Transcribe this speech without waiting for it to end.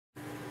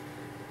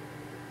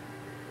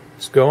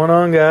What's going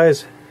on,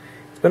 guys?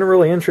 It's been a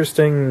really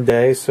interesting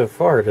day so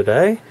far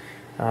today.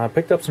 I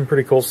picked up some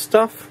pretty cool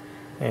stuff,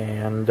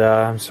 and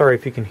I'm sorry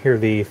if you can hear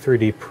the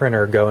 3D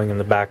printer going in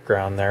the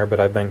background there, but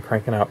I've been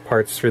cranking out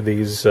parts for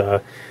these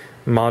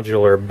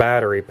modular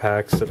battery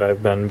packs that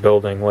I've been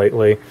building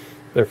lately.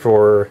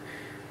 Therefore,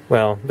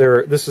 well,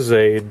 this is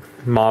a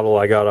model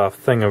I got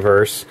off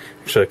Thingiverse.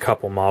 Actually, a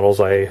couple models.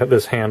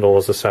 This handle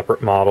is a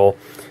separate model,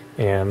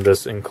 and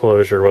this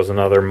enclosure was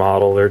another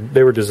model.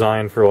 They were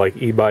designed for like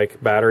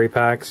e-bike battery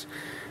packs.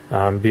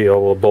 Be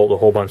able to bolt a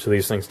whole bunch of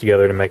these things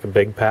together to make a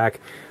big pack.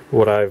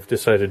 What I've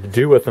decided to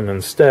do with them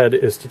instead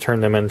is to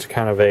turn them into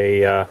kind of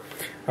a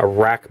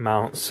rack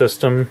mount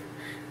system.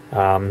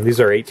 These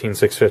are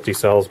 18650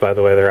 cells, by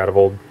the way. They're out of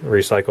old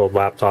recycled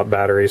laptop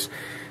batteries.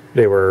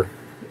 They were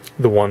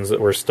the ones that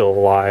were still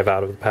alive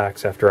out of the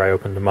packs after I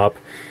opened them up.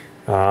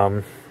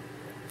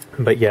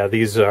 But yeah,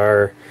 these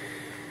are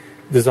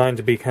designed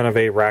to be kind of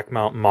a rack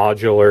mount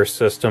modular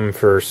system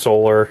for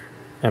solar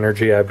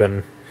energy. I've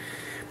been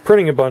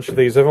printing a bunch of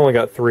these. I've only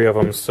got 3 of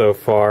them so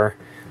far.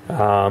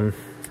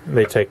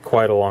 They take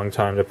quite a long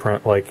time to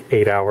print, like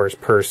 8 hours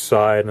per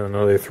side, and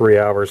another 3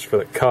 hours for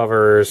the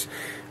covers,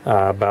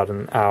 about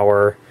an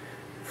hour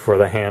for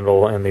the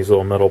handle and these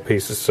little middle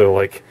pieces. So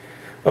like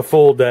a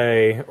full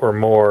day or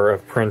more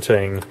of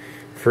printing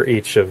for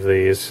each of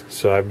these.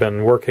 So I've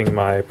been working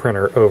my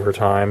printer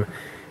overtime,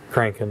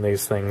 cranking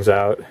these things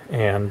out,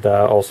 and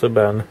also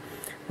been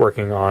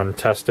working on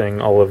testing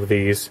all of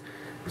these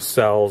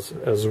cells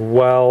as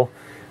well.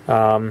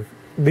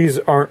 These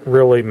aren't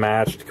really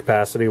matched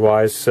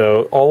capacity-wise,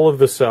 so all of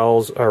the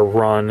cells are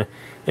run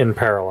in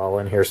parallel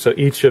in here. So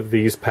each of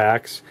these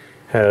packs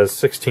has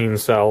 16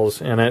 cells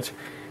in it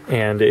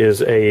and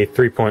is a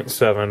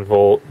 3.7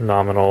 volt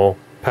nominal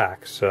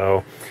pack.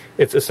 So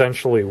it's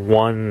essentially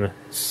one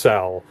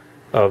cell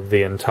of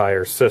the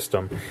entire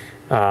system.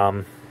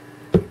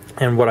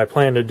 And what I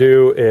plan to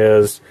do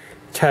is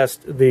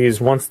test these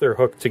once they're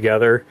hooked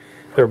together.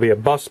 There'll be a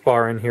bus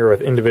bar in here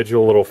with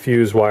individual little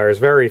fuse wires,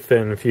 very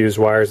thin fuse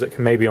wires that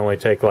can maybe only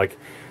take like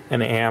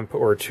an amp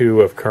or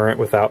 2 of current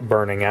without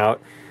burning out.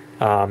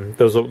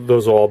 Those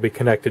will all be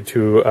connected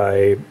to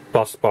a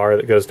bus bar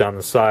that goes down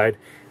the side,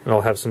 and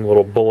it'll have some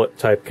little bullet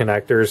type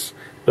connectors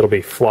that'll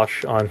be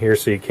flush on here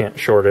so you can't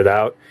short it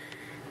out.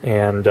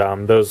 And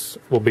those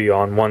will be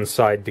on one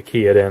side to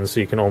key it in,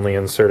 so you can only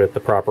insert it the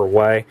proper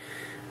way.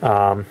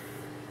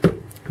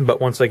 But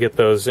once I get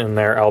those in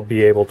there, I'll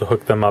be able to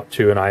hook them up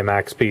to an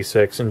iMax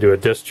P6 and do a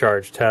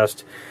discharge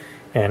test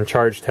and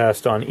charge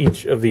test on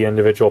each of the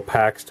individual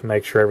packs to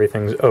make sure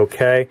everything's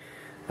okay.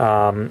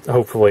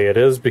 Hopefully it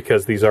is,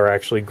 because these are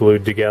actually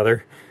glued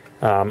together.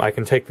 I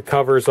can take the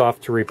covers off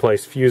to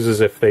replace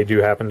fuses if they do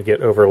happen to get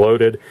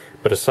overloaded,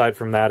 but aside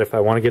from that, if I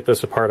want to get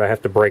this apart, I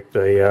have to break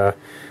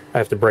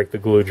the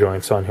glue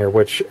joints on here,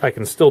 which I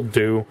can still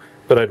do,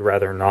 but I'd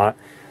rather not.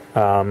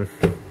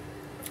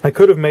 I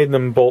could have made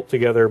them bolt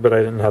together, but I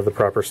didn't have the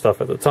proper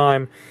stuff at the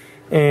time,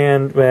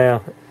 and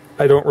well,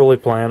 I don't really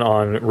plan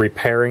on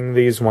repairing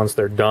these once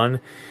they're done,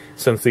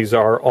 since these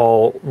are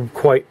all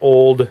quite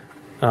old,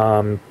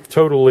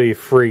 totally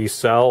free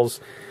cells.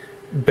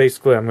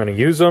 Basically, I'm going to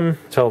use them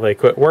till they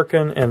quit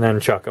working and then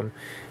chuck them.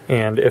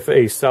 And if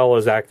a cell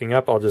is acting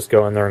up, I'll just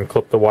go in there and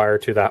clip the wire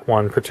to that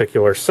one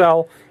particular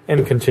cell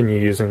and continue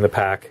using the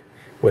pack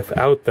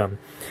without them.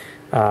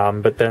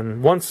 But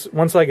then once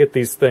I get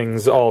these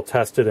things all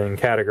tested and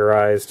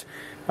categorized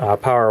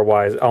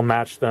power-wise, I'll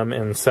match them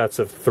in sets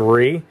of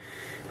 3.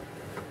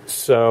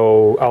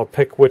 So I'll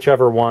pick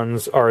whichever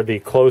ones are the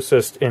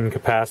closest in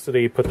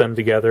capacity, put them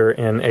together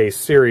in a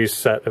series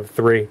set of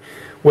 3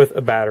 with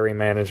a battery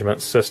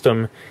management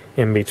system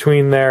in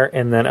between there,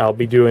 and then I'll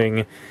be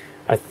doing,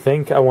 I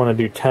think I want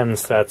to do 10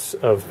 sets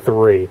of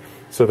 3.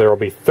 So there will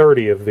be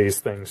 30 of these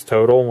things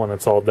total when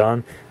it's all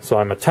done. So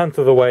I'm a 10th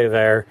of the way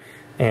there,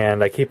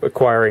 and I keep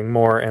acquiring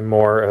more and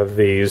more of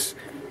these,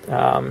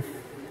 of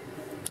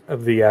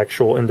the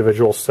actual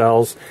individual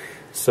cells.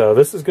 So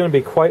this is going to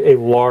be quite a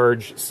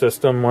large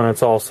system when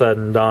it's all said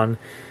and done,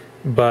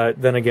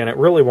 but then again, it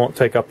really won't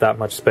take up that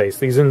much space.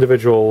 These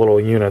individual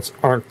little units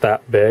aren't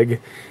that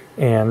big,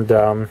 and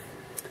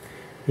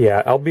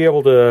yeah, I'll be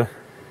able to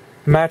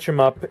match them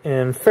up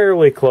in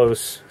fairly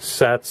close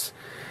sets,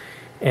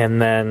 and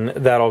then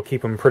that'll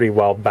keep them pretty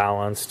well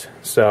balanced.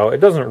 So it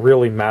doesn't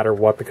really matter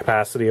what the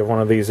capacity of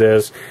one of these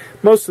is.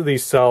 Most of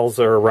these cells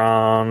are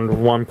around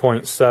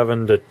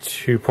 1.7 to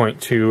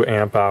 2.2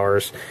 amp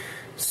hours.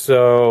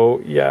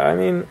 So yeah, I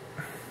mean,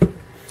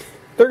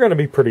 they're going to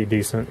be pretty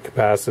decent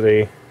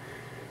capacity.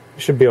 You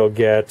should be able to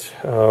get,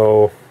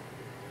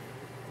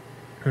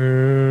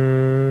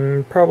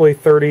 probably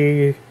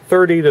 30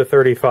 to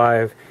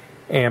 35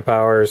 amp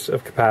hours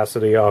of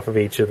capacity off of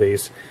each of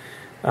these.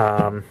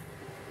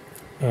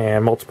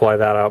 And multiply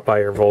that out by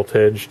your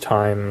voltage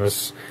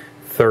times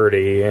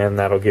 30, and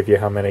that'll give you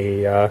how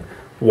many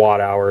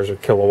watt hours or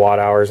kilowatt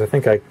hours. I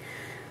think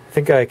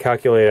I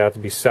calculated out to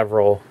be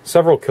several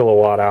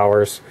kilowatt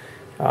hours,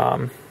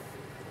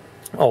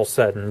 all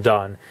said and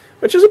done,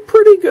 which is a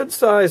pretty good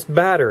sized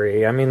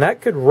battery. I mean, that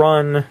could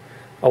run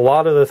a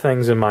lot of the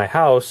things in my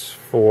house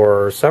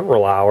for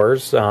several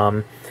hours.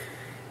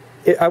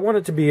 I want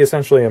it to be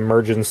essentially an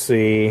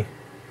emergency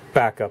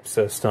backup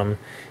system,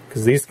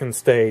 because these can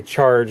stay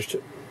charged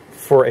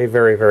for a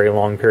very, very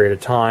long period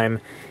of time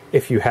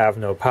if you have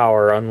no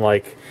power,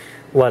 unlike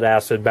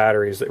lead-acid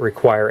batteries that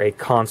require a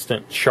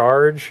constant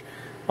charge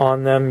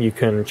on them. You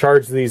can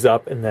charge these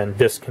up and then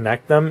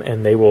disconnect them,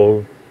 and they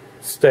will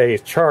stay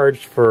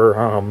charged for,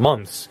 I don't know,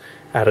 months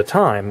at a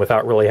time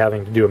without really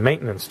having to do a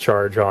maintenance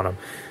charge on them.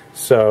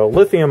 So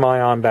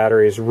lithium-ion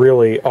batteries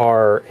really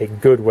are a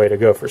good way to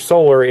go for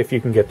solar if you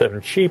can get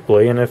them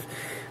cheaply.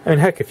 And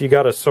heck, if you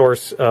got a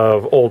source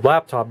of old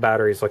laptop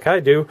batteries like I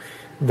do,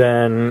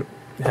 then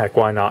heck,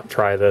 why not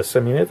try this?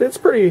 I mean, it's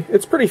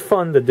pretty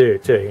fun to do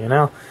too, you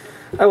know?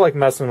 I like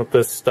messing with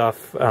this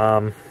stuff.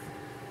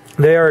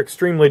 They are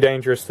extremely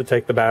dangerous to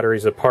take the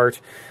batteries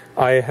apart.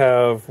 I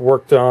have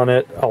worked on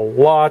it a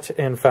lot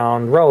and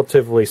found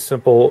relatively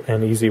simple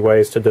and easy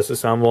ways to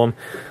disassemble them.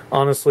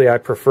 Honestly, I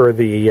prefer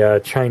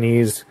the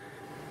Chinese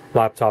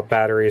laptop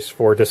batteries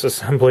for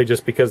disassembly,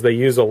 just because they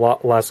use a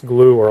lot less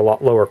glue, or a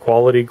lot lower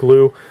quality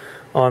glue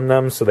on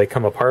them, so they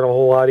come apart a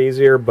whole lot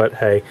easier. But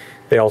hey,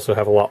 they also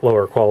have a lot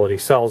lower quality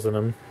cells in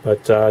them.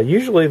 But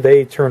usually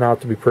they turn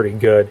out to be pretty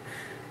good,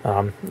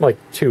 like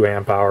 2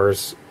 amp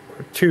hours,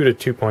 2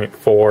 to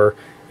 2.4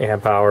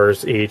 amp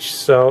hours each,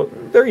 so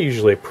they're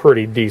usually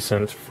pretty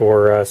decent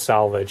for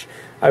salvage.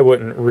 I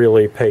wouldn't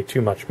really pay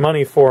too much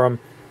money for them.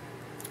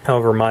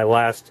 However, my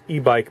last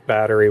e-bike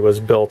battery was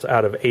built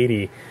out of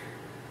 80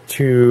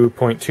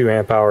 2.2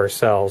 amp hour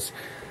cells,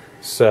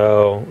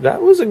 so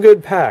that was a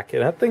good pack.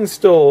 And that thing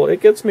still, it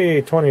gets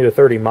me 20 to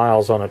 30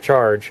 miles on a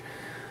charge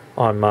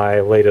on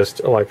my latest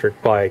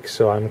electric bike,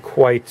 so I'm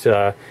quite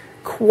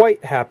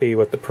happy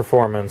with the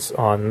performance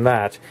on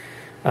that.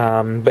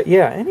 But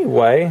yeah,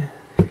 anyway,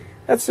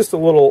 that's just a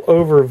little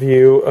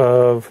overview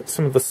of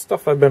some of the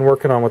stuff I've been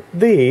working on with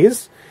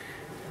these.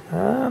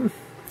 I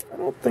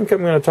don't think I'm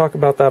going to talk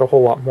about that a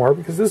whole lot more,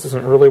 because this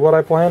isn't really what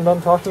I planned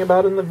on talking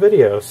about in the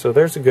video. So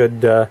there's a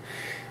good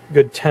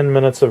 10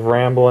 minutes of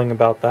rambling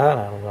about that.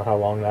 I don't know how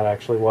long that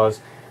actually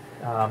was.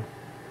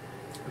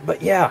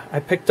 But yeah, I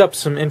picked up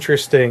some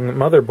interesting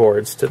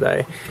motherboards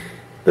today.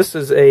 This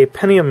is a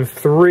Pentium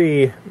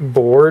 3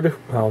 board.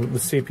 Well, the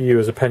CPU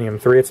is a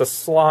Pentium 3. It's a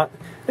slot,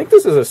 I think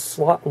this is a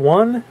slot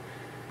 1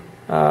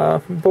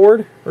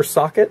 board or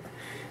socket.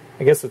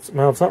 I guess it's,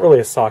 well, it's not really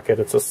a socket,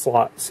 it's a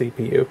slot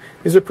CPU.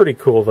 These are pretty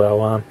cool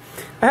though.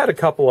 I had a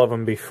couple of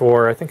them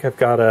before. I think I've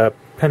got a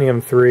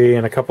Pentium 3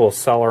 and a couple of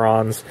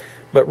Celerons,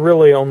 but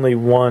really only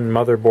one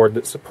motherboard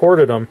that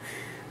supported them.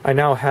 I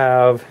now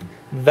have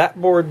that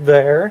board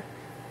there,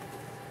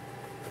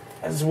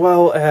 as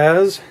well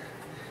as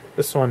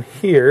this one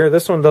here.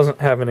 This one doesn't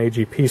have an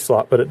AGP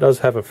slot, but it does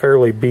have a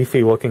fairly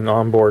beefy looking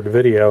onboard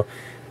video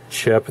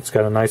chip. It's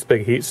got a nice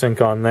big heatsink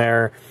on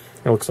there.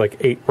 It looks like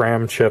 8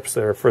 RAM chips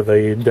there for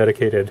the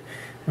dedicated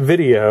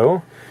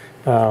video.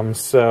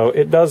 So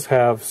it does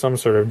have some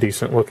sort of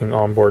decent looking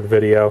onboard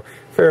video.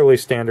 Fairly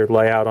standard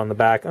layout on the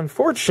back.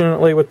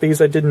 Unfortunately, with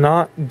these I did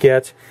not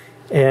get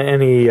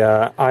any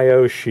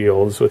I/O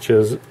shields, which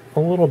is a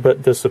little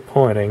bit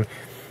disappointing.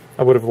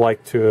 I would have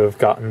liked to have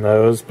gotten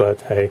those,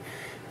 but hey,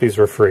 these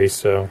were free,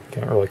 so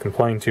can't really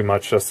complain too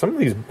much. Some of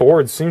these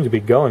boards seem to be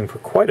going for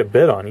quite a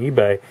bit on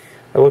eBay.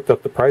 I looked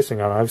up the pricing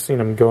on it. I've seen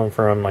them going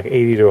from like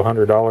 $80 to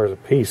 $100 a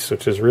piece,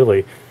 which is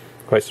really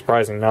quite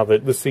surprising. Now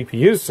that the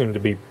CPUs seem to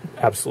be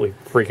absolutely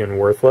freaking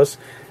worthless,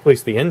 at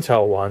least the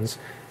Intel ones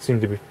seem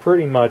to be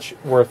pretty much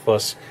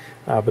worthless,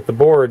 but the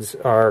boards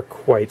are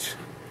quite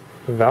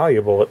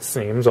valuable, it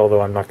seems,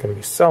 although I'm not going to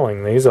be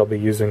selling these. I'll be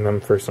using them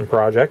for some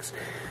projects.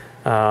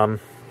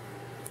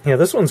 Yeah,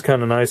 this one's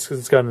kind of nice because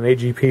it's got an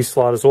AGP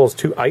slot as well as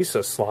 2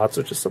 ISA slots,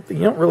 which is something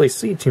you don't really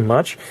see too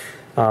much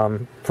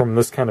from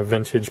this kind of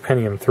vintage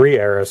Pentium 3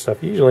 era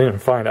stuff. You usually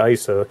don't find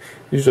ISA,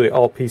 usually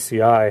all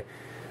PCI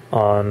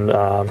on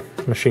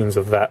machines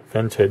of that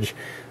vintage.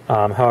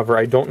 However,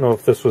 I don't know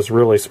if this was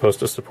really supposed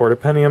to support a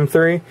Pentium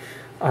 3.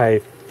 I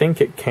think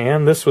it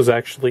can. This was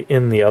actually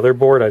in the other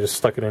board. I just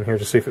stuck it in here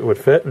to see if it would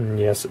fit, and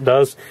yes, it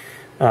does.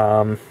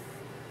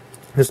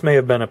 This may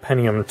have been a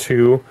Pentium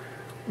 2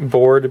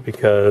 board,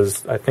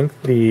 because I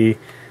think the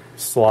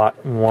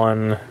slot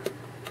 1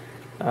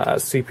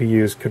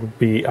 CPUs could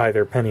be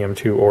either Pentium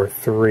 2 or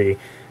 3,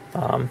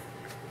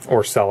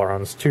 or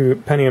Celerons.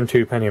 Pentium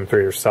 2, Pentium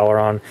 3, or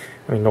Celeron.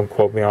 I mean, don't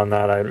quote me on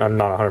that. I'm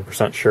not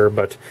 100% sure,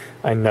 but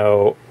I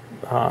know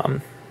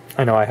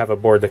I have a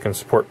board that can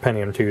support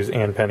Pentium 2s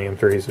and Pentium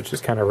 3s, which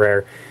is kind of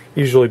rare.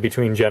 Usually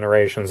between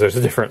generations there's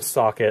a different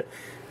socket,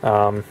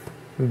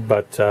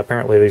 but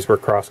apparently these were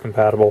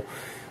cross-compatible.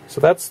 So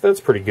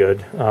that's pretty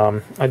good.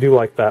 I do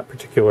like that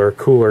particular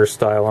cooler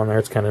style on there.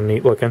 It's kind of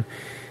neat looking.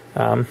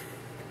 I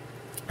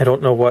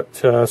don't know what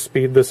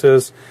speed this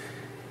is.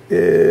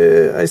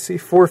 I see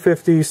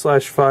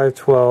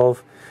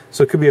 450/512,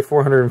 so it could be a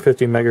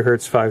 450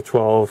 megahertz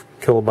 512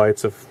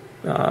 kilobytes of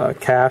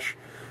cache,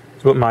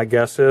 is what my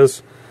guess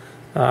is.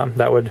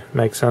 That would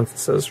make sense. It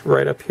says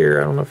right up here.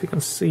 I don't know if you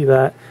can see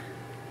that.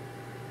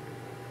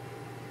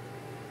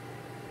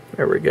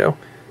 There we go.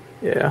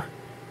 Yeah.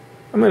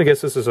 I'm going to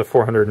guess this is a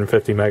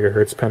 450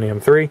 megahertz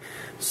Pentium 3.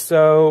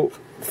 So,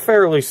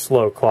 fairly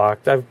slow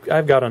clocked.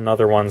 I've got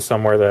another one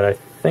somewhere that I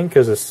think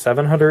is a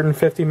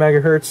 750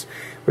 megahertz,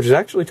 which is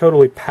actually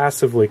totally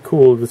passively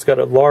cooled. It's got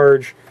a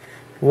large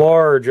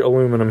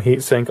aluminum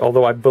heatsink,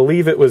 although I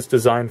believe it was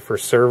designed for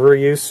server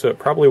use, so it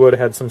probably would have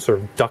had some sort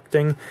of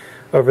ducting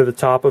over the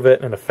top of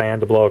it and a fan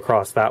to blow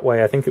across that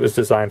way. I think it was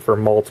designed for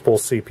multiple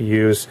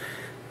CPUs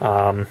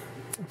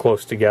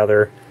close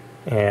together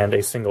and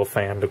a single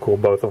fan to cool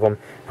both of them.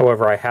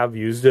 However, I have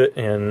used it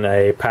in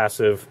a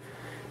passive,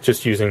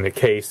 just using the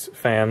case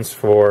fans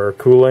for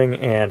cooling,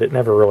 and it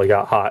never really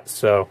got hot,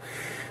 so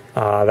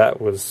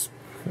that was,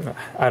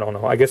 I don't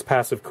know, I guess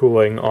passive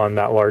cooling on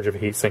that large of a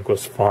heatsink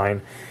was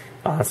fine,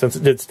 since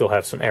it did still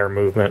have some air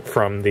movement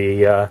from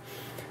the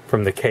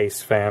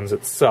case fans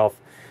itself.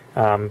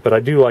 But I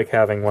do like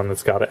having one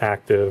that's got an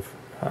active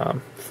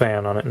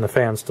fan on it, and the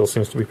fan still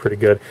seems to be pretty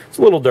good. It's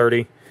a little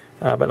dirty,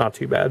 but not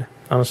too bad.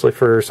 Honestly,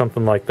 for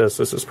something like this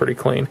is pretty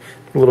clean.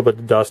 A little bit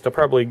of dust. I'll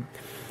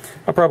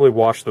probably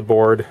wash the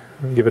board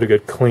and give it a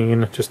good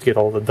clean, just to get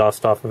all the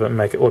dust off of it and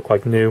make it look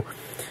like new.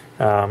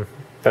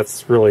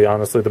 That's really,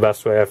 honestly, the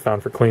best way I've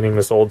found for cleaning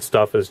this old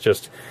stuff is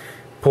just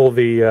pull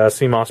the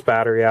CMOS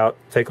battery out,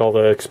 take all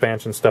the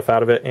expansion stuff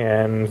out of it,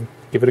 and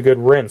give it a good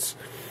rinse.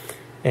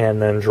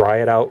 And then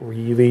dry it out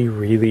really,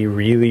 really,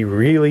 really,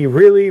 really,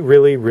 really,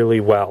 really, really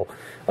well.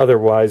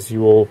 Otherwise,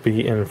 you will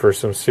be in for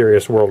some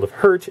serious world of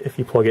hurt if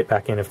you plug it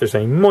back in if there's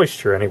any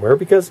moisture anywhere,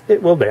 because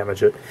it will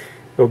damage it.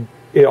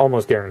 It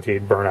almost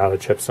guaranteed burn out a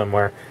chip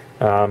somewhere.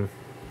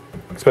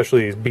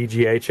 Especially these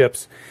BGA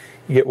chips.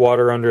 You get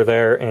water under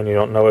there and you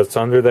don't know it's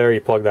under there,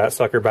 you plug that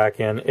sucker back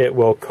in, it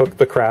will cook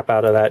the crap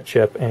out of that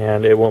chip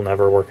and it will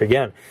never work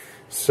again.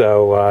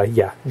 So,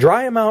 yeah,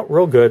 dry them out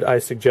real good. I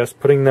suggest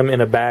putting them in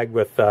a bag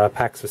with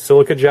packs of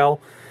silica gel.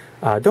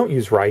 Don't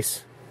use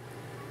rice.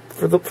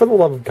 For the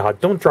love of God,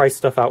 don't dry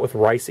stuff out with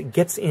rice. It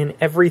gets in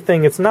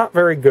everything. It's not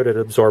very good at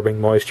absorbing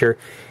moisture.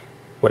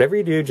 Whatever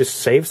you do, just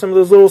save some of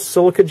those little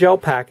silica gel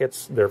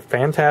packets. They're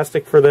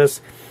fantastic for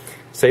this.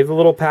 Save the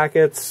little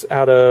packets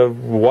out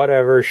of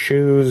whatever,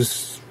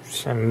 shoes,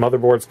 and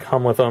motherboards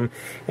come with them.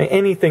 And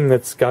anything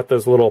that's got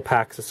those little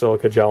packs of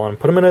silica gel in them.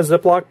 Put them in a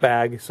Ziploc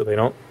bag so they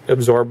don't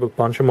absorb a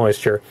bunch of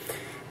moisture.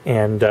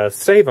 And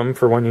save them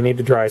for when you need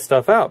to dry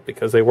stuff out,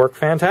 because they work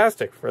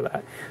fantastic for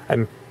that.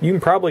 You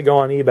can probably go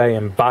on eBay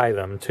and buy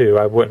them too.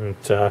 I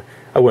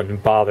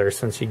wouldn't bother,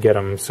 since you get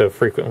them so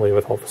frequently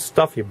with all the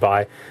stuff you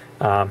buy.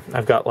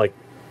 I've got like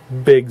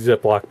big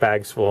Ziploc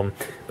bags full of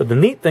them. But the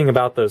neat thing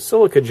about those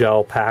silica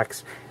gel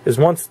packs is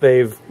once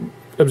they've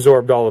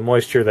absorbed all the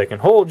moisture they can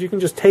hold, you can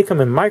just take them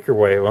and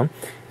microwave them,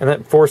 and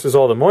that forces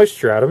all the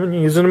moisture out of them and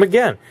you're using them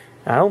again.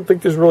 I don't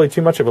think there's really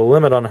too much of a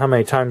limit on how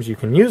many times you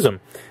can use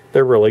them.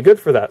 They're really good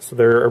for that. So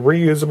they're a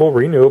reusable,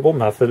 renewable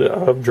method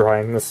of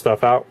drying this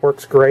stuff out.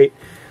 Works great.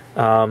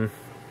 I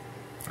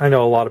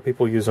know a lot of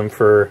people use them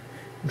for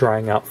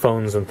drying out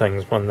phones and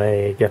things when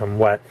they get them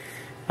wet.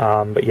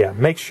 But yeah,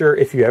 make sure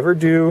if you ever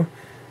do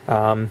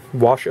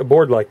wash a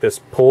board like this,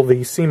 pull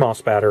the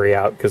CMOS battery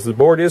out, because the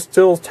board is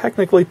still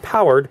technically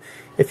powered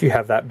if you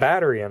have that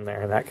battery in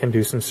there, and that can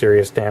do some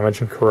serious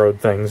damage and corrode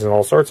things in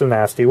all sorts of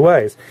nasty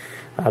ways.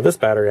 This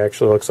battery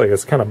actually looks like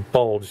it's kind of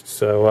bulged,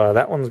 so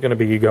that one's going to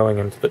be going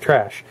into the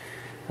trash.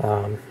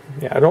 Yeah,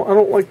 I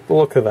don't like the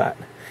look of that.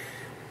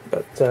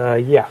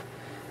 But yeah,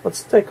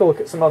 let's take a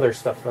look at some other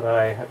stuff that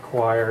I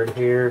acquired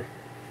here.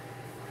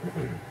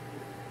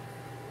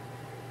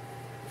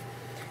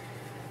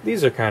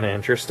 These are kind of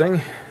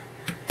interesting.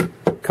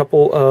 A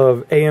couple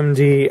of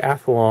AMD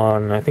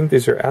Athlon, I think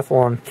these are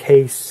Athlon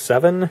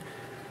K7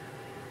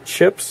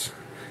 chips.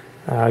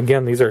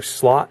 Again, these are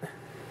slot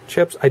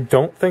chips. I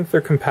don't think they're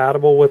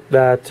compatible with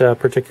that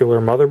particular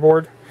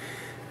motherboard.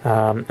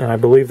 And I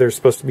believe there's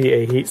supposed to be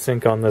a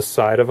heatsink on this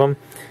side of them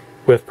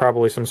with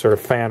probably some sort of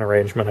fan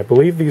arrangement. I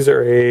believe these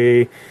are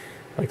a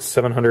like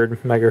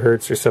 700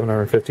 megahertz or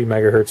 750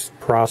 megahertz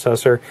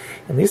processor,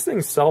 and these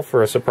things sell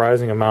for a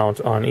surprising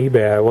amount on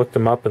eBay. I looked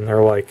them up and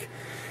they're like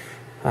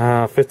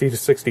 50 to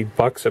 60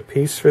 bucks a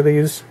piece for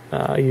these.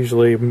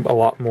 Usually a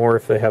lot more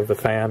if they have the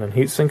fan and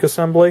heatsink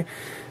assembly.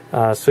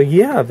 So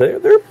yeah,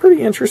 they're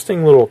pretty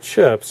interesting little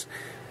chips.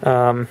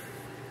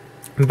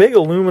 Big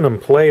aluminum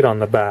plate on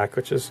the back,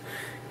 which is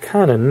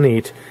kind of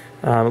neat.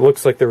 It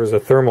looks like there was a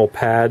thermal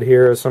pad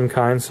here of some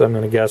kind, so I'm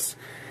going to guess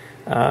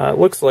it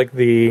looks like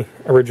the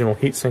original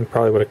heatsink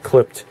probably would have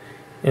clipped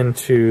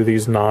into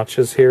these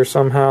notches here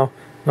somehow.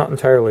 Not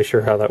entirely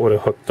sure how that would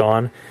have hooked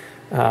on.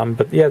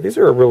 But yeah, these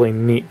are a really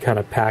neat kind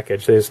of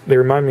package. They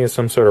remind me of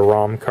some sort of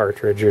ROM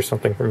cartridge or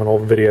something from an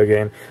old video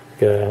game,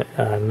 like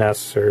a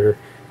NES or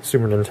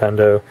Super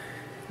Nintendo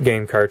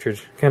game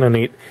cartridge. Kind of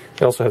neat.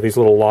 They also have these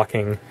little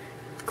locking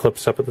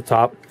clips up at the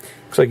top.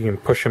 Looks like you can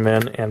push them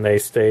in and they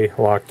stay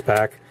locked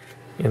back.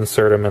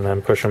 Insert them and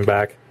then push them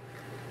back.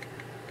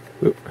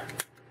 Oop.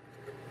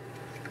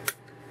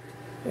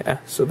 Yeah,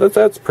 so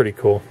that's pretty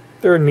cool.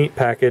 They're a neat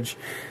package.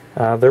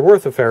 They're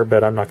worth a fair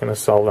bit. I'm not going to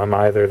sell them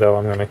either, though.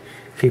 I'm going to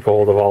keep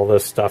hold of all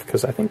this stuff,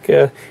 because I think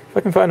if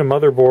I can find a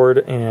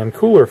motherboard and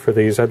cooler for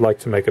these, I'd like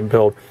to make a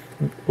build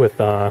with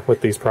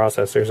these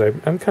processors.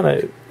 I'm kind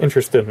of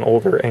interested in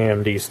older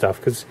AMD stuff,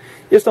 because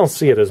you just don't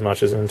see it as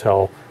much as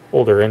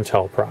older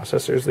Intel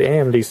processors. The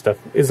AMD stuff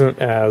isn't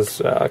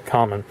as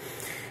common,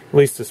 at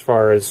least as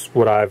far as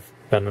what I've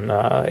been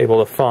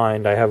able to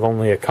find. I have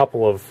only a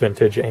couple of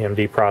vintage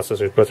AMD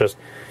processors, but just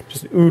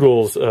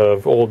oodles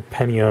of old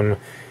Pentium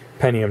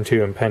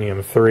 2 and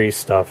Pentium 3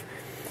 stuff.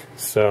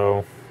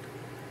 So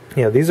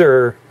yeah, these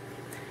are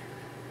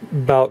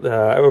about,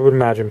 I would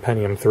imagine,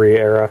 Pentium 3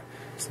 era,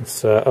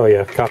 since, oh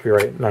yeah,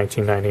 copyright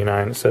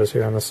 1999 it says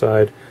here on the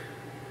side.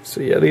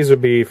 So yeah, these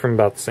would be from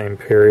about the same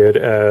period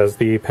as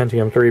the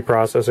Pentium 3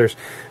 processors.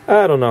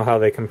 I don't know how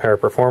they compare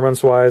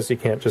performance-wise. You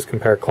can't just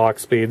compare clock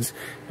speeds,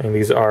 and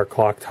these are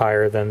clocked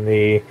higher than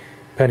the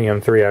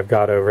Pentium 3 I've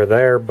got over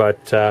there,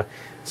 but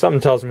something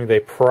tells me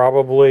they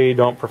probably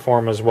don't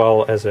perform as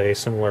well as a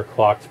similar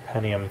clocked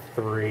Pentium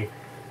 3.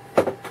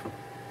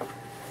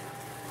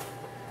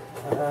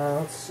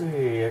 Let's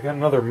see, I got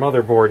another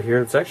motherboard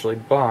here. It's actually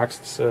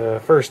boxed.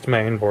 It's first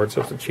main board,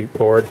 so it's a cheap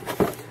board.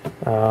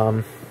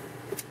 Yeah,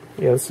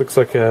 this looks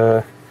like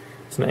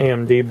it's an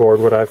AMD board.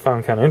 What I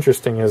found kind of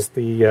interesting is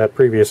the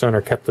previous owner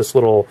kept this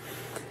little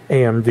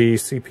AMD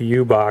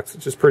CPU box,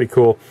 which is pretty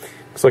cool.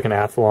 Looks like an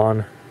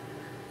Athlon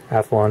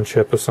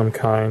chip of some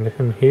kind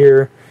in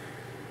here.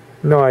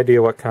 No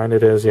idea what kind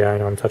it is. Yeah, I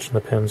know I'm touching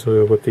the pins.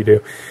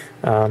 Whoop-de-doo.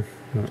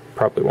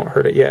 Probably won't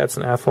hurt it. Yeah, it's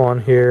an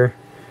Athlon here.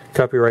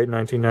 Copyright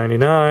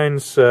 1999,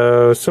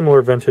 so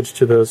similar vintage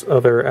to those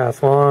other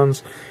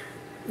Athlons.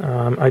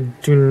 I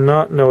do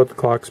not know what the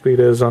clock speed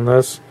is on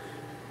this.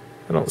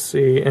 I don't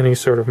see any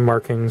sort of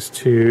markings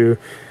to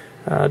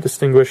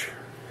distinguish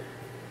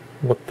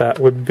what that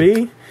would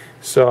be,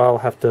 so I'll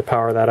have to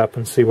power that up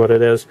and see what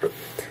it is.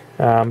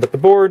 But the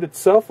board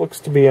itself looks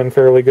to be in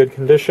fairly good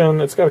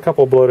condition. It's got a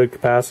couple bloated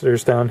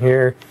capacitors down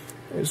here.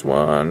 There's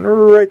one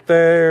right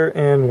there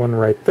and one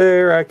right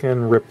there. I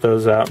can rip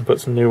those out and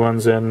put some new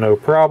ones in, no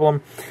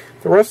problem.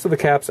 The rest of the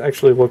caps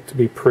actually look to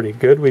be pretty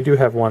good. We do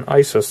have one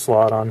ISA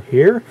slot on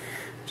here,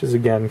 which is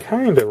again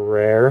kind of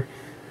rare,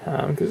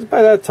 because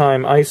by that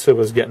time ISA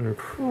was getting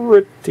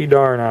pretty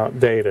darn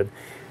outdated.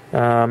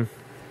 Yeah,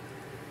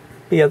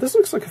 this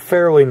looks like a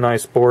fairly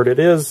nice board. It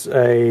is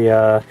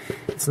a,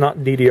 it's not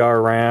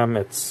DDR RAM,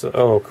 it's,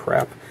 oh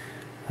crap,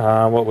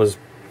 what was,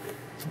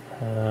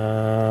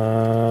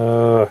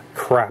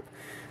 crap,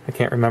 I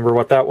can't remember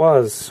what that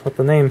was, what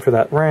the name for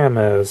that RAM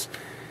is.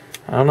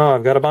 I don't know,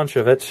 I've got a bunch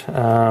of it.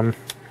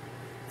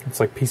 It's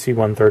like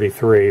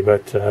PC-133,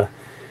 but,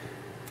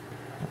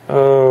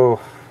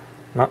 oh,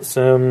 not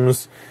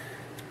Sims.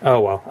 Oh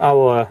well,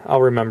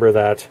 I'll remember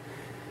that,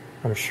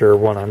 I'm sure,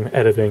 when I'm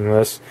editing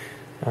this.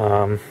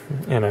 And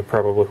I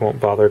probably won't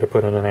bother to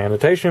put in an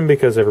annotation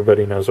because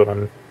everybody knows what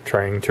I'm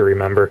trying to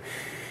remember.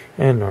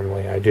 And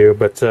normally I do.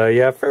 But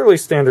yeah, fairly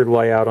standard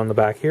layout on the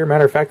back here.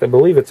 Matter of fact, I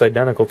believe it's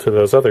identical to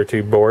those other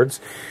two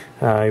boards.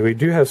 We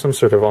do have some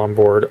sort of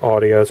onboard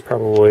audio. It's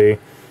probably...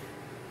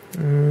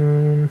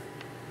 oh,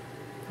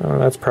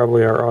 that's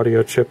probably our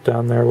audio chip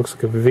down there. Looks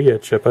like a VIA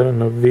chip. I didn't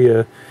know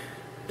VIA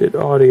did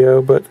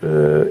audio, but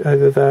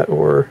either that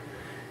or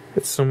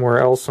it's somewhere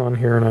else on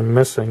here and I'm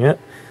missing it.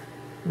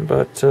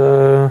 But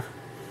I'm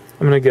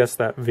going to guess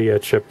that VIA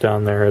chip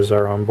down there is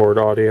our onboard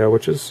audio,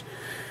 which is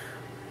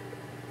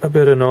a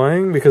bit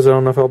annoying because I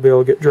don't know if I'll be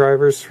able to get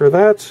drivers for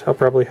that. I'll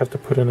probably have to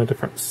put in a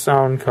different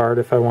sound card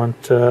if I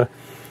want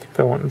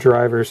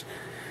drivers.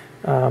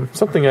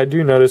 Something I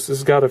do notice is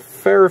it's got a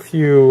fair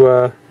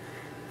few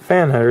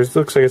fan headers. It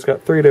looks like it's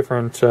got 3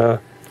 different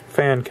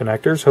fan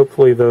connectors.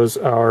 Hopefully those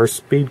are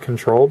speed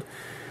controlled.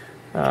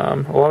 A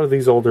lot of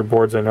these older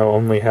boards I know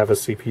only have a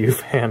CPU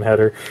fan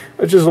header,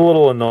 which is a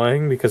little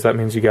annoying because that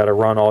means you got to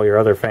run all your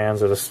other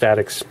fans at a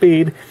static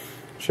speed,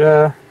 which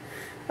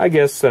I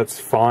guess that's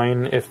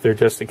fine if they're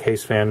just a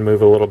case fan,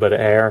 move a little bit of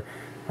air.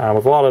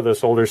 With a lot of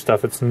this older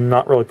stuff, it's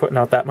not really putting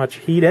out that much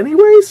heat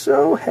anyway,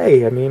 so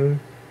hey, I mean,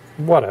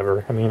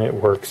 whatever. I mean, it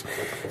works.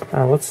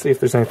 Let's see if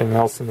there's anything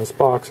else in this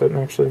box. I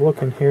didn't actually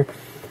look in here.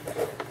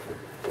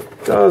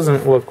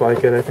 Doesn't look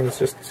like it. I think it's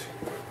just...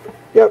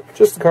 Yep,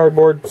 just the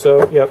cardboard,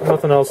 so, yep,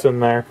 nothing else in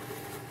there.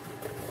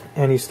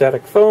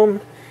 Anti-static foam,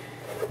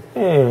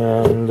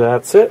 and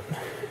that's it.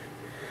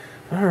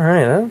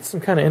 Alright, that's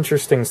some kind of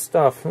interesting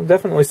stuff.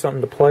 Definitely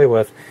something to play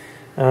with.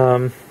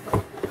 Yeah,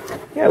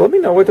 let me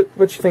know what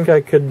you think I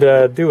could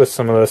do with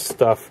some of this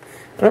stuff.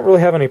 I don't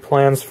really have any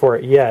plans for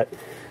it yet.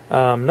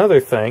 Another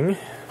thing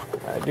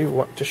I do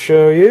want to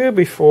show you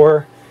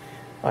before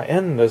I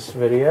end this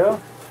video.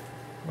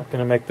 I'm not going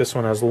to make this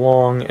one as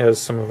long as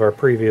some of our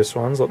previous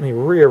ones. Let me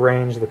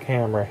rearrange the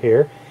camera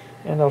here,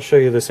 and I'll show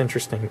you this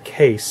interesting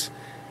case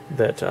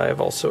that I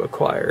have also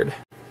acquired.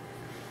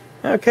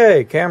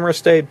 Okay, camera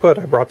stayed put.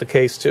 I brought the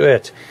case to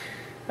it.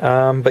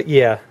 But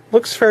yeah,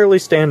 looks fairly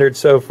standard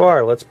so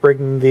far. Let's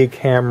bring the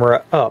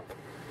camera up.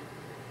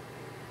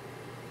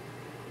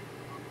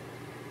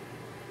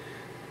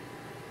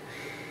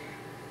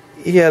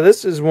 Yeah,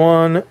 this is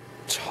one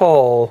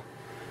tall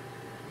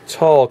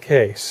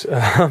case.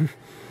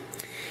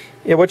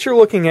 Yeah, what you're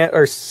looking at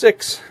are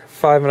 6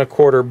 5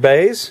 1/4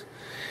 bays.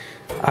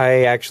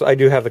 I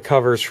do have the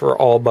covers for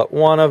all but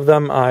one of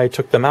them. I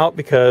took them out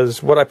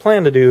because what I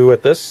plan to do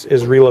with this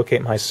is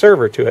relocate my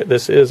server to it.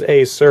 This is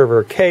a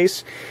server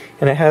case,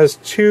 and it has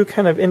 2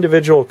 kind of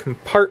individual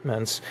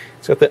compartments.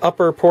 It's got the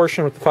upper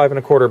portion with the 5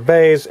 1/4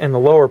 bays and the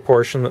lower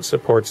portion that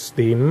supports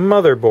the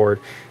motherboard.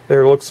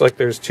 There looks like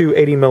there's 2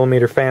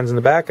 80mm fans in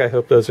the back. I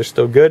hope those are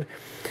still good.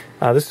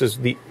 This is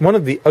one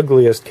of the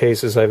ugliest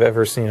cases I've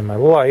ever seen in my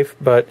life,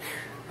 but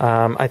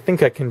I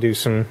think I can do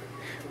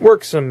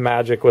work some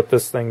magic with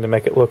this thing to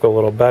make it look a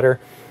little better.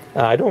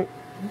 I don't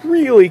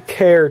really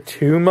care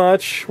too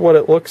much what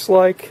it looks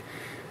like.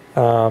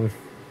 I'll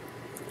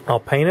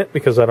paint it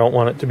because I don't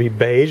want it to be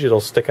beige.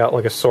 It'll stick out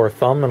like a sore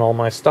thumb and all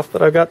my stuff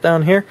that I've got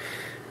down here.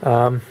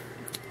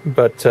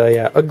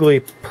 Yeah,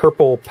 ugly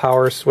purple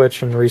power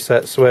switch and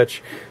reset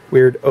switch,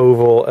 weird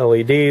oval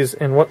LEDs,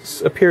 and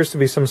what appears to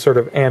be some sort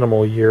of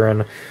animal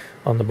urine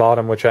on the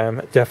bottom, which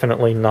I'm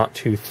definitely not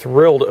too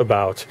thrilled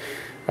about.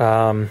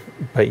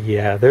 But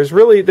yeah,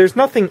 there's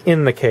nothing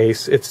in the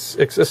case. It's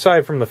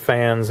aside from the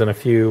fans and a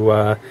few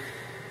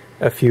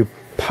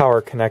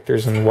power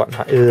connectors and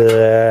whatnot.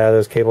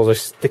 Those cables are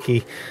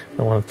sticky. I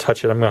don't want to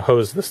touch it. I'm going to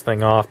hose this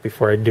thing off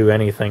before I do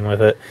anything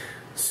with it.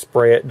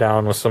 Spray it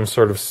down with some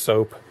sort of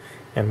soap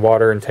and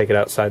water and take it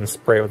outside and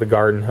spray it with a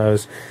garden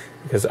hose,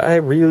 because I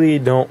really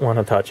don't want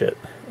to touch it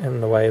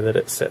in the way that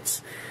it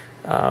sits.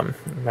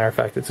 Matter of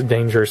fact, it's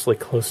dangerously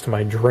close to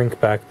my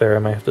drink back there. I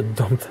might have to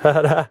dump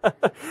that out.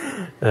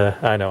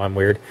 I know, I'm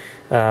weird.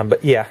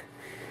 But yeah,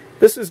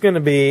 this is going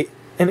to be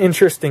an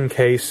interesting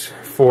case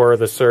for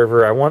the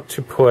server. I want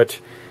to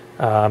put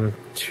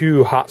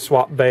 2 hot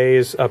swap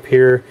bays up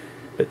here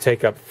that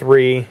take up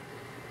 3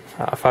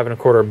 5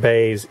 1/4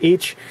 bays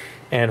each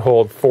and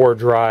hold 4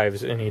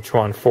 drives in each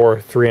one, 4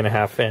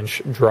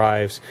 3.5-inch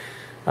drives.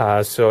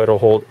 So it'll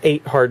hold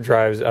 8 hard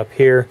drives up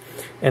here,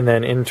 and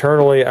then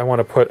internally I want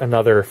to put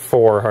another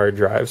 4 hard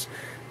drives.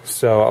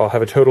 So I'll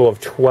have a total of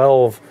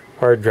 12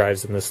 hard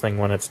drives in this thing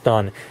when it's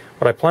done.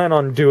 What I plan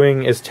on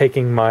doing is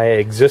taking my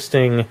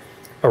existing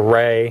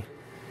array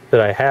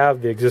that I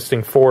have, the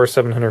existing 4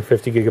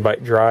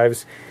 750GB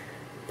drives,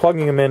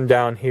 plugging them in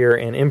down here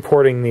and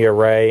importing the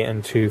array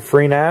into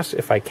FreeNAS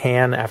if I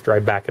can, after I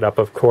back it up,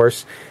 of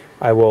course.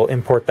 I will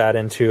import that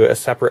into a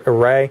separate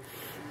array,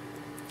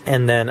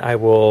 and then I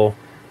will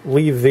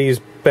leave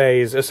these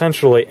bays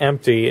essentially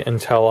empty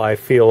until I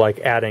feel like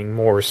adding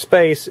more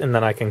space, and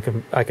then I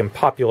can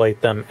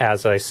populate them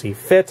as I see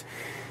fit.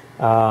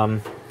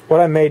 What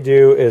I may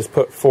do is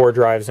put 4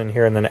 drives in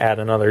here and then add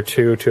another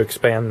 2 to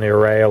expand the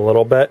array a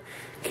little bit.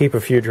 Keep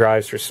a few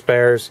drives for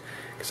spares,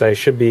 because I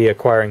should be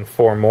acquiring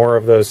 4 more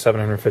of those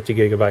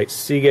 750GB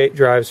Seagate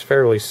drives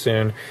fairly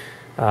soon.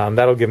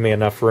 That'll give me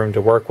enough room to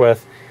work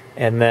with,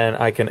 and then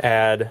I can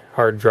add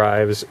hard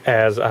drives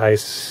as I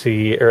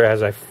see, or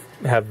as I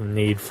have the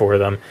need for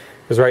them.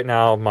 Because right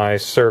now my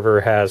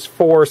server has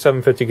 4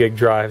 750GB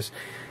drives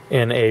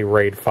in a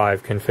RAID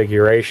 5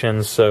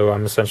 configuration, so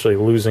I'm essentially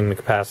losing the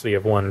capacity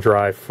of 1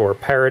 drive for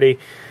parity,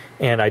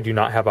 and I do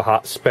not have a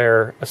hot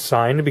spare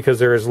assigned because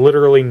there is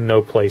literally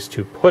no place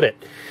to put it.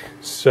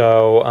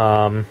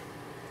 So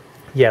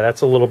yeah,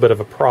 that's a little bit of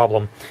a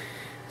problem.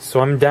 So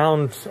I'm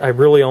down, I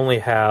really only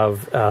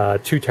have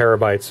 2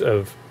 terabytes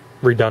of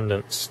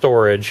redundant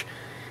storage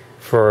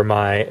for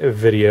my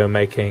video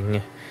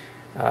making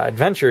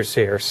adventures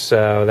here,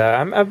 so that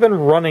I've been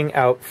running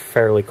out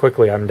fairly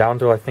quickly. I'm down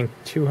to, I think,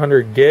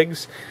 200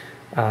 gigs.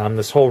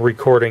 This whole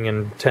recording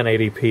in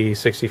 1080p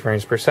 60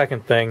 frames per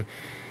second thing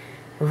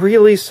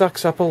really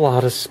sucks up a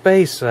lot of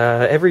space.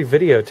 Every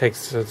video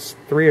takes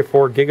 3 or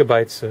 4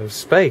 gigabytes of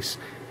space.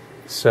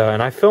 So,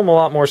 and I film a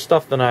lot more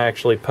stuff than I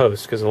actually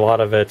post, because a lot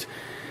of it,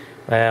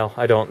 well,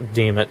 I don't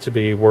deem it to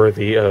be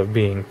worthy of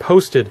being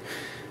posted.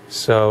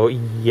 So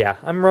yeah,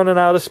 I'm running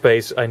out of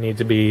space. I need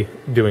to be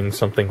doing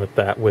something with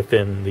that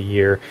within the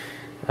year.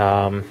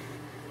 I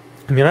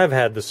mean, I've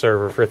had the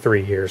server for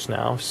 3 years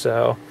now,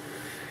 so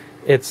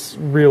it's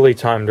really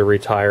time to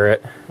retire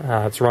it.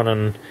 It's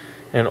running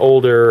an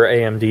older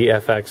AMD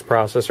FX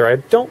processor. I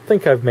don't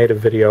think I've made a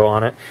video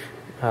on it.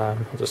 I'll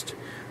just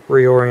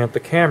reorient the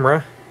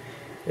camera.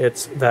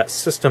 It's that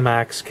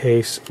Systemax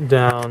case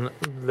down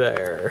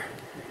there.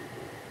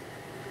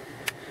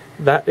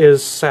 That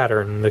is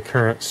Saturn, the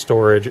current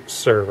storage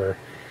server.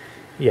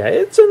 Yeah,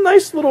 it's a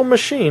nice little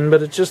machine,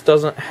 but it just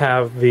doesn't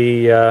have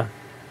the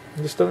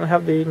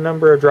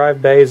number of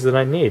drive bays that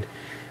I need.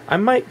 I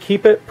might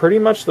keep it pretty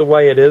much the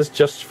way it is,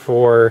 just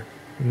for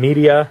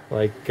media,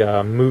 like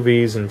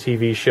movies and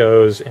TV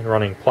shows, and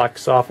running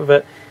Plex off of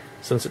it,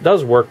 since it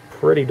does work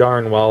pretty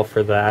darn well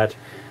for that.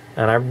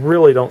 And I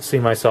really don't see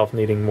myself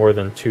needing more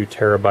than 2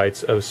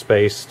 terabytes of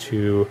space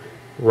to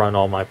run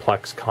all my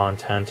Plex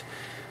content.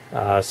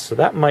 So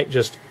that might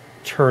just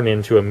turn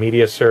into a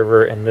media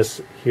server, and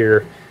this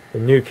here, the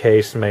new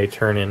case, may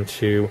turn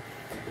into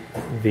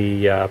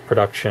the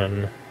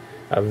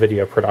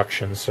video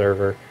production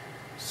server.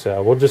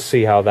 So we'll just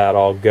see how that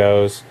all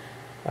goes.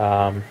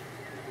 I'm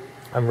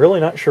really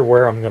not sure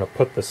where I'm going to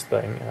put this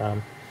thing.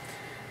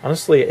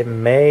 Honestly, it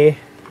may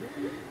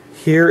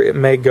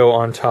go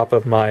on top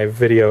of my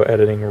video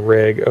editing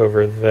rig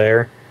over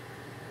there.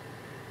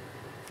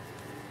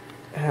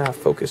 Ah,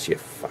 focus, you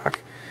fuck.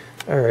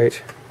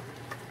 Alright.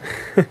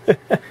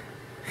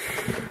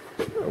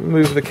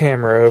 Move the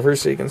camera over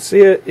so you can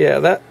see it.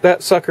 Yeah,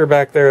 that sucker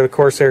back there, the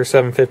Corsair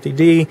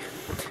 750D,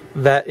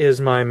 that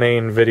is my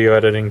main video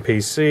editing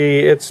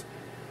PC. It's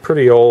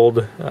pretty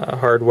old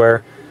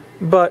hardware,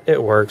 but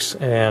it works,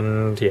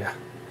 and yeah.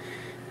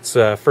 It's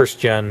first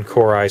gen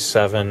Core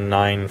i7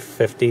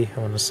 950, I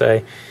want to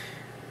say.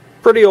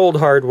 Pretty old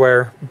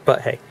hardware,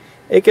 but hey,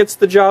 it gets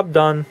the job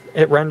done.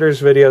 It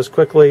renders videos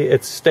quickly.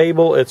 It's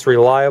stable. It's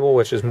reliable,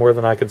 which is more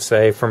than I could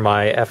say for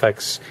my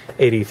FX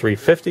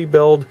 8350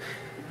 build.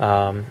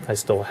 I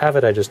still have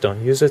it. I just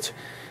don't use it.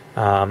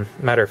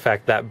 Matter of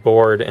fact, that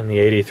board in the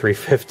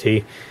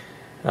 8350,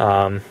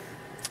 I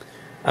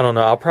don't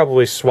know. I'll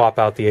probably swap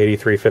out the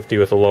 8350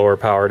 with a lower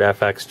powered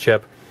FX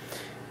chip.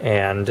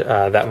 And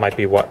that might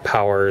be what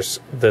powers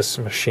this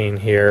machine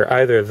here.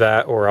 Either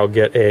that, or I'll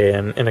get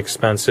an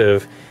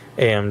inexpensive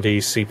AMD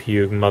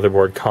CPU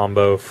motherboard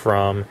combo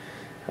from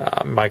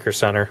Micro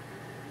Center.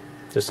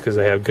 Just because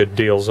they have good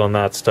deals on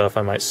that stuff,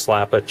 I might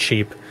slap a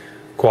cheap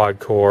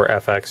quad-core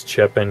FX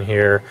chip in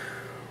here,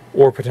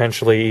 or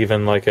potentially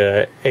even like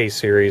a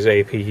A-series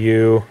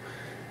APU.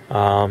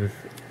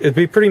 It'd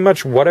be pretty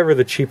much whatever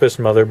the cheapest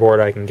motherboard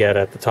I can get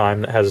at the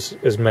time that has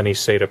as many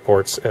SATA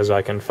ports as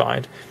I can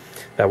find.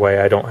 That way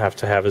I don't have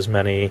to have as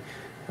many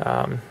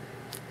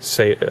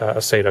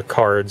SATA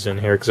cards in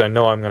here, because I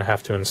know I'm going to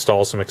have to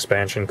install some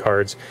expansion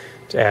cards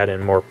to add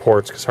in more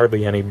ports, because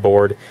hardly any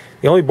board...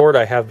 The only board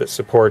I have that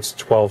supports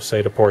 12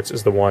 SATA ports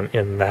is the one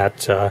in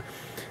that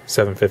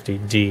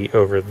 750D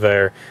over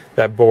there.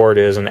 That board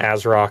is an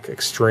ASRock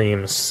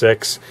Extreme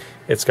 6.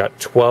 It's got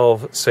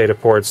 12 SATA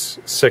ports,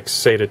 6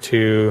 SATA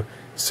 2,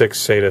 6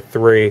 SATA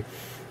 3.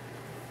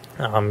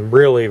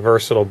 Really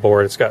versatile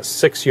board. It's got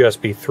 6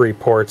 USB 3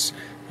 ports.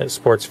 It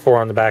supports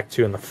 4 on the back,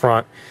 2 in the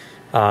front.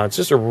 It's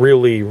just a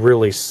really,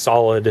 really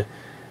solid,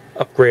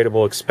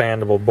 upgradable,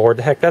 expandable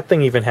board. Heck, that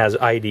thing even has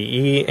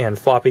IDE and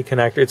floppy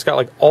connector. It's got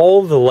like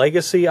all the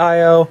legacy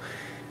I/O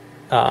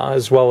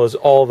as well as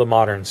all the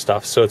modern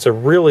stuff. So it's a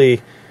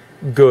really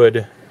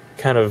good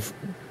kind of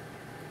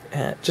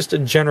just a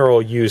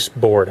general use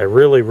board. I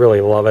really,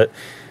 really love it.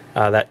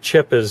 That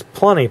chip is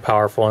plenty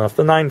powerful enough.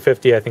 The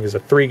 950, I think, is a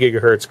 3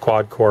 GHz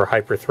quad-core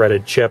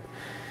hyper-threaded chip.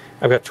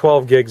 I've got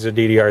 12 gigs of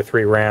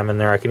DDR3 RAM in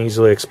there. I can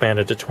easily expand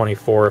it to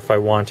 24 if I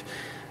want.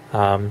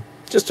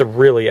 Just a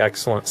really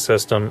excellent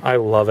system. I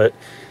love it.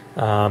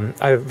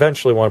 I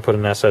eventually want to put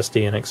an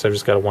SSD in it because I've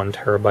just got a 1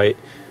 terabyte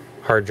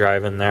hard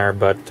drive in there,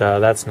 but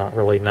that's not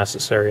really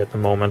necessary at the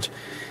moment.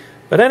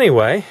 But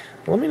anyway,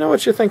 let me know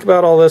what you think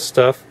about all this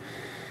stuff.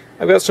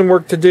 I've got some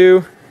work to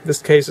do.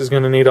 This case is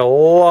going to need a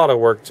lot of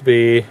work to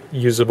be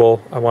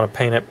usable. I want to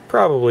paint it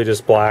probably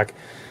just black.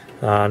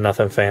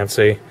 Nothing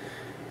fancy.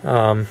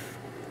 But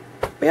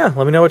yeah,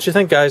 let me know what you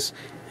think, guys.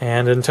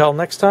 And until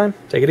next time,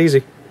 take it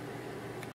easy.